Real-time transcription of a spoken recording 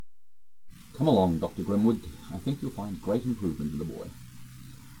Come along, Dr. Grimwig. I think you'll find great improvement in the boy.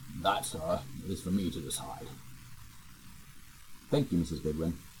 That, sir, is for me to decide. Thank you, Mrs.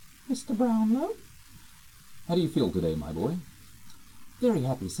 Bedwin. Mr. Brownlow? How do you feel today, my boy? Very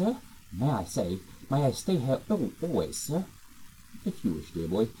happy, sir. May I stay here always, sir? If you wish, dear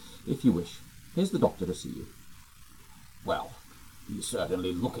boy, if you wish. Here's the doctor to see you. Well, you're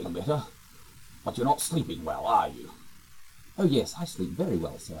certainly looking better. But you're not sleeping well, are you? Oh, yes, I sleep very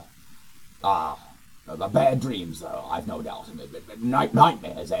well, sir. The bad dreams, though, I've no doubt.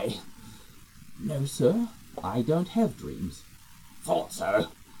 Nightmares, eh? No, sir, I don't have dreams. Thought so.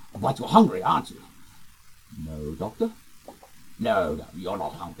 But you're hungry, aren't you? No, Doctor. No, you're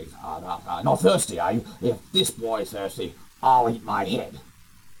not hungry. Not thirsty, are you? If this boy's thirsty, I'll eat my head.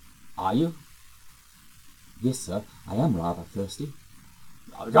 Are you? Yes, sir, I am rather thirsty.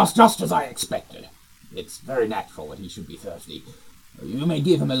 Just as I expected. It's very natural that he should be thirsty. You may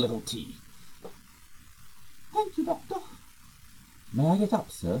give him a little tea. Thank you, Doctor. May I get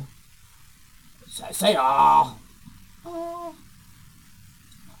up, sir? Say ah.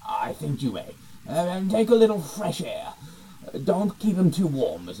 I think you may. Take a little fresh air. Don't keep him too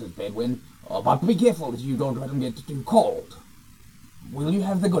warm, Mrs. Bedwin, but be careful that you don't let him get too cold. Will you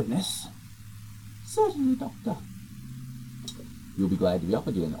have the goodness? Certainly, Doctor. You'll be glad to be up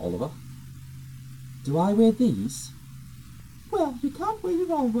again, Oliver. Do I wear these? Well, you can't wear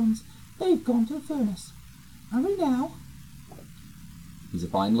your old ones. They've gone to the furnace. Hurry now. He's a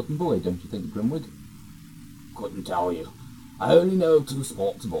fine-looking boy, don't you think, Grimwig? Couldn't tell you. I only know two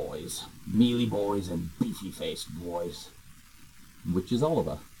sports boys. Mealy boys and beefy-faced boys. Which is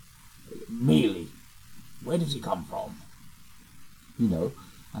Oliver? Mealy. Where does he come from? You know,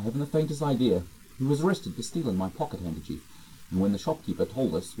 I haven't the faintest idea. He was arrested for stealing my pocket handkerchief, and when the shopkeeper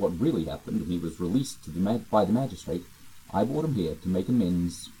told us what really happened and he was released by the magistrate, I brought him here to make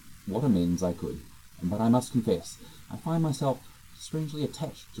what amends I could. But I must confess, I find myself strangely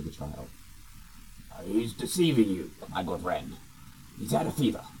attached to the child. He's deceiving you, my good friend. He's had a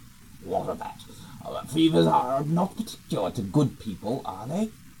fever. What of that? Fevers are not particular to good people, are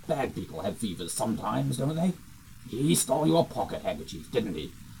they? Bad people have fevers sometimes, don't they? He stole your pocket handkerchief, didn't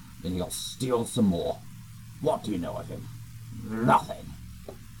he? Then he'll steal some more. What do you know of him? Nothing.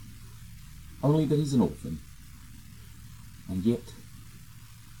 Only that he's an orphan. And yet,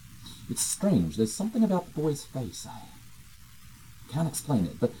 it's strange. There's something about the boy's face. I can't explain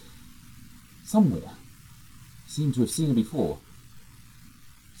it, but somewhere, I seem to have seen it before.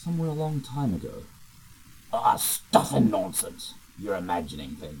 Somewhere a long time ago. Stuff and nonsense. You're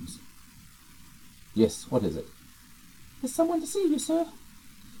imagining things. Yes, what is it? There's someone to see you, sir.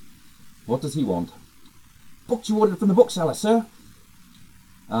 What does he want? Books you ordered from the bookseller, sir.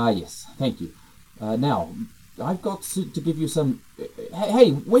 Yes, thank you. Now, I've got to give you some...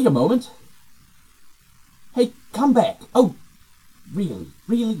 Hey, wait a moment. Hey, come back. Oh, really.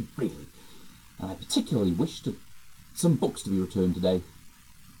 And I particularly wish some books to be returned today.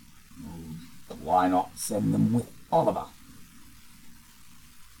 Why not send them with Oliver?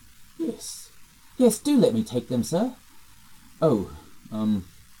 Yes, do let me take them, sir. Oh,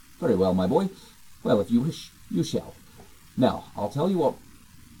 very well, my boy. Well, if you wish, you shall. Now, I'll tell you what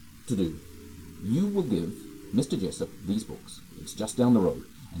to do. You will give Mr. Jessup these books. It's just down the road.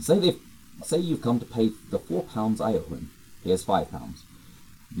 And say you've come to pay the £4 I owe him. Here's £5.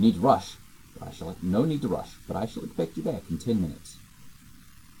 You need to rush. No need to rush, but I shall expect you back in 10 minutes.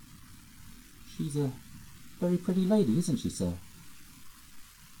 She's a very pretty lady, isn't she, sir?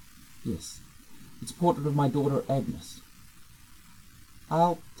 Yes. It's a portrait of my daughter Agnes.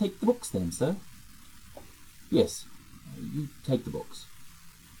 I'll take the books then, sir. Yes, you take the books.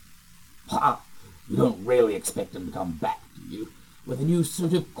 You don't really expect him to come back, do you? With a new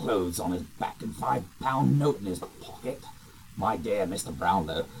suit of clothes on his back and £5 note in his pocket? My dear Mr.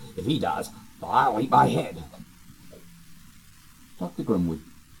 Brownlow, if he does, I'll eat my head. Dr. Grimwig,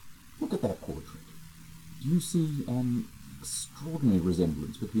 look at that portrait. Do you see an extraordinary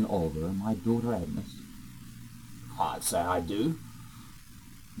resemblance between Oliver and my daughter Agnes? I'd say I do.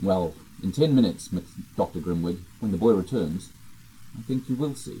 Well, in 10 minutes, Dr. Grimwig, when the boy returns, I think you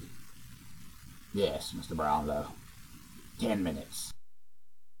will see. Yes, Mr. Brownlow. 10 minutes.